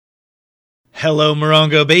Hello,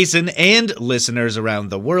 Morongo Basin and listeners around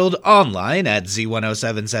the world online at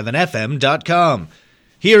Z107.7fm.com.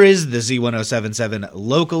 Here is the Z107.7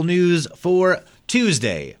 local news for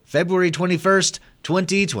Tuesday, February 21st,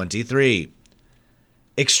 2023.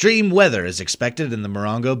 Extreme weather is expected in the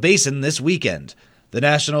Morongo Basin this weekend. The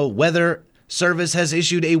National Weather Service has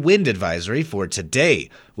issued a wind advisory for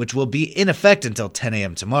today, which will be in effect until 10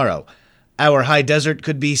 a.m. tomorrow. Our high desert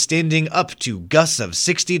could be standing up to gusts of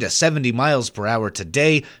 60 to 70 miles per hour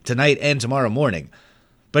today, tonight, and tomorrow morning.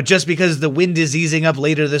 But just because the wind is easing up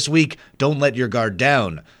later this week, don't let your guard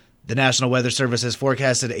down. The National Weather Service has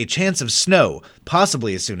forecasted a chance of snow,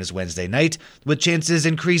 possibly as soon as Wednesday night, with chances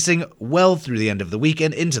increasing well through the end of the week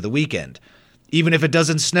and into the weekend. Even if it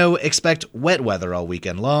doesn't snow, expect wet weather all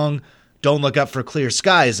weekend long. Don't look up for clear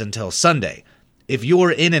skies until Sunday. If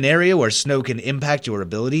you're in an area where snow can impact your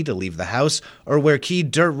ability to leave the house or where key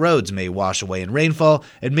dirt roads may wash away in rainfall,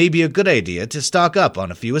 it may be a good idea to stock up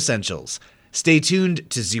on a few essentials. Stay tuned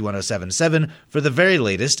to Z107.7 for the very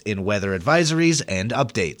latest in weather advisories and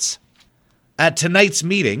updates. At tonight's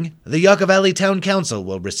meeting, the Yucca Valley Town Council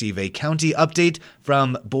will receive a county update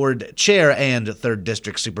from Board Chair and 3rd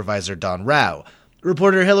District Supervisor Don Rao.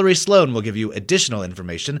 Reporter Hillary Sloan will give you additional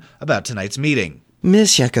information about tonight's meeting.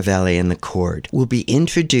 Miss Yucca Valley and the court will be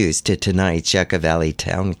introduced at tonight's Yucca Valley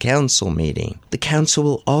Town Council meeting. The council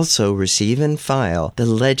will also receive and file the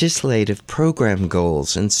legislative program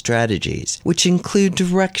goals and strategies, which include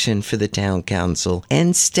direction for the town council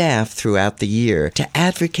and staff throughout the year to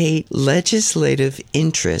advocate legislative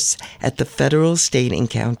interests at the federal, state,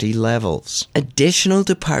 and county levels. Additional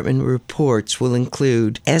department reports will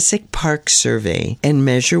include Essex Park Survey and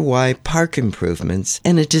Measure Y Park improvements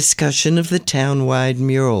and a discussion of the town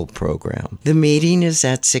mural program. The meeting is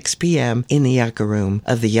at 6 p.m. in the Yucca Room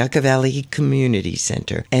of the Yucca Valley Community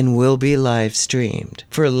Center and will be live streamed.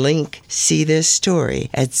 For a link, see this story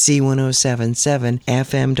at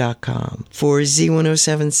Z107.7fm.com. For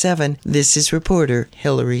Z107.7, this is reporter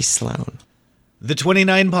Hillary Sloan. The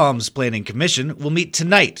 29 Palms Planning Commission will meet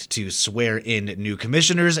tonight to swear in new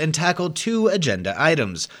commissioners and tackle 2 agenda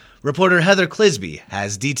items. Reporter Heather Clisby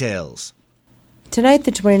has details. Tonight,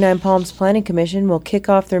 the 29 Palms Planning Commission will kick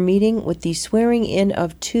off their meeting with the swearing-in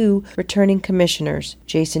of 2 returning commissioners,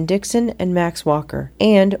 Jason Dixon and Max Walker,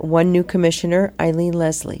 and 1 new commissioner, Eileen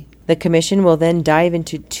Leslie. The commission will then dive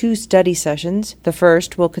into 2 study sessions. The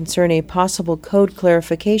first will concern a possible code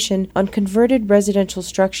clarification on converted residential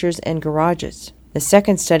structures and garages. The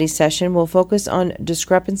second study session will focus on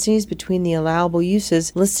discrepancies between the allowable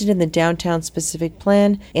uses listed in the Downtown Specific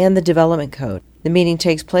Plan and the Development Code. The meeting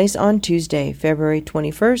takes place on Tuesday, February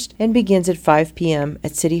 21st, and begins at 5 p.m.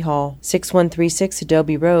 at City Hall, 6136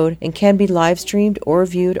 Adobe Road, and can be live-streamed or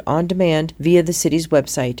viewed on demand via the city's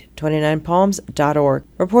website, 29palms.org.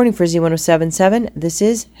 Reporting for Z107.7, this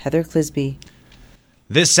is Heather Clisby.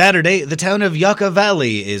 This Saturday, the town of Yucca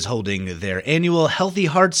Valley is holding their annual Healthy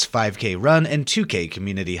Hearts 5K Run and 2K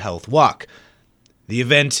Community Health Walk. The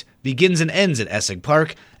event begins and ends at Essex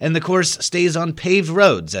Park, and the course stays on paved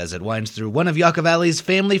roads as it winds through one of Yucca Valley's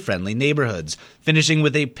family-friendly neighborhoods, finishing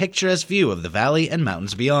with a picturesque view of the valley and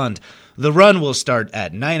mountains beyond. The run will start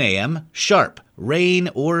at 9 a.m., sharp, rain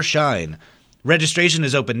or shine. Registration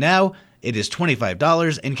is open now. It is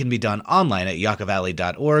 $25 and can be done online at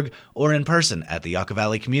yuccavalley.org or in person at the Yucca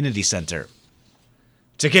Valley Community Center.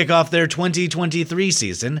 To kick off their 2023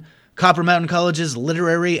 season, Copper Mountain College's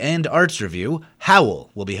Literary and Arts Review, Howl,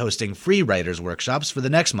 will be hosting free writers' workshops for the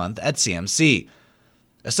next month at CMC.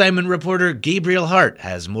 Assignment reporter Gabriel Hart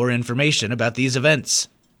has more information about these events.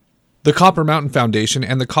 The Copper Mountain Foundation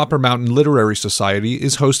and the Copper Mountain Literary Society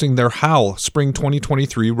is hosting their Howl Spring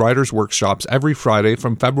 2023 Writers' Workshops every Friday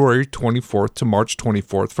from February 24th to March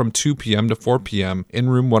 24th from 2 p.m. to 4 p.m. in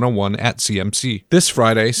Room 101 at CMC. This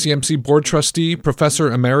Friday, CMC Board Trustee,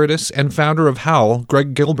 Professor Emeritus, and founder of Howl,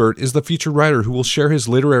 Greg Gilbert, is the featured writer who will share his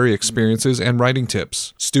literary experiences and writing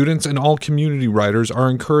tips. Students and all community writers are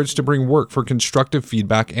encouraged to bring work for constructive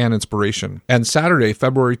feedback and inspiration. And Saturday,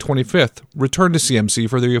 February 25th, return to CMC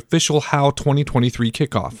for the official Howl 2023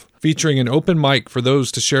 kickoff, featuring an open mic for those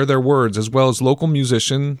to share their words as well as local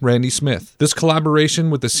musician Randy Smith. This collaboration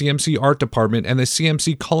with the CMC Art Department and the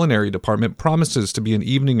CMC Culinary Department promises to be an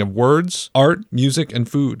evening of words, art, music, and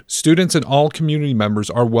food. Students and all community members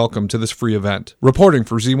are welcome to this free event. Reporting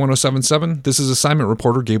for Z107.7, this is assignment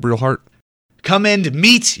reporter Gabriel Hart. Come and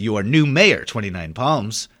meet your new mayor, 29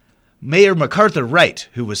 Palms. Mayor MacArthur Wright,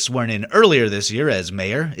 who was sworn in earlier this year as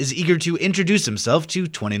mayor, is eager to introduce himself to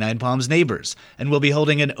 29 Palms neighbors and will be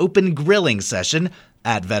holding an open grilling session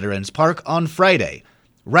at Veterans Park on Friday.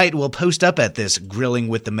 Wright will post up at this Grilling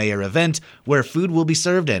with the Mayor event, where food will be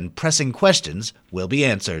served and pressing questions will be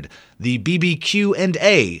answered. The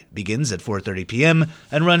BBQ&A begins at 4:30 p.m.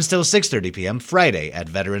 and runs till 6:30 p.m. Friday at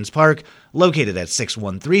Veterans Park, located at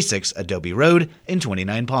 6136 Adobe Road in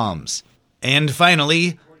 29 Palms. And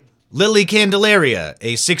finally, Lily Candelaria,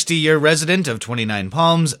 a 60-year resident of 29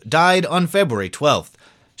 Palms, died on February 12th.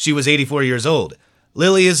 She was 84 years old.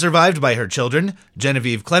 Lily is survived by her children,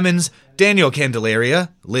 Genevieve Clemens, Daniel Candelaria,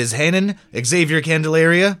 Liz Hannon, Xavier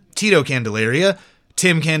Candelaria, Tito Candelaria,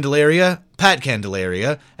 Tim Candelaria, Pat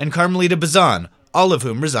Candelaria, and Carmelita Bazan, all of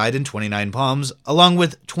whom reside in 29 Palms, along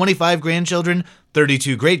with 25 grandchildren,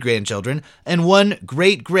 32 great-grandchildren, and 1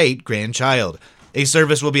 great-great-grandchild. A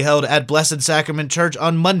service will be held at Blessed Sacrament Church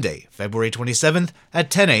on Monday, February 27th at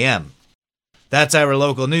 10 a.m. That's our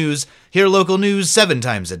local news. Hear local news 7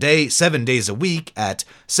 times a day, 7 days a week at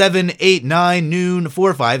 7, 8, 9, noon,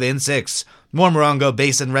 4, 5, and 6. More Morongo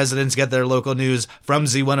Basin residents get their local news from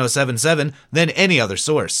Z107.7 than any other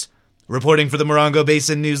source. Reporting for the Morongo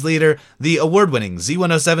Basin News Leader, the award-winning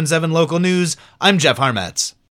Z107.7 Local News, I'm Jeff Harmatz.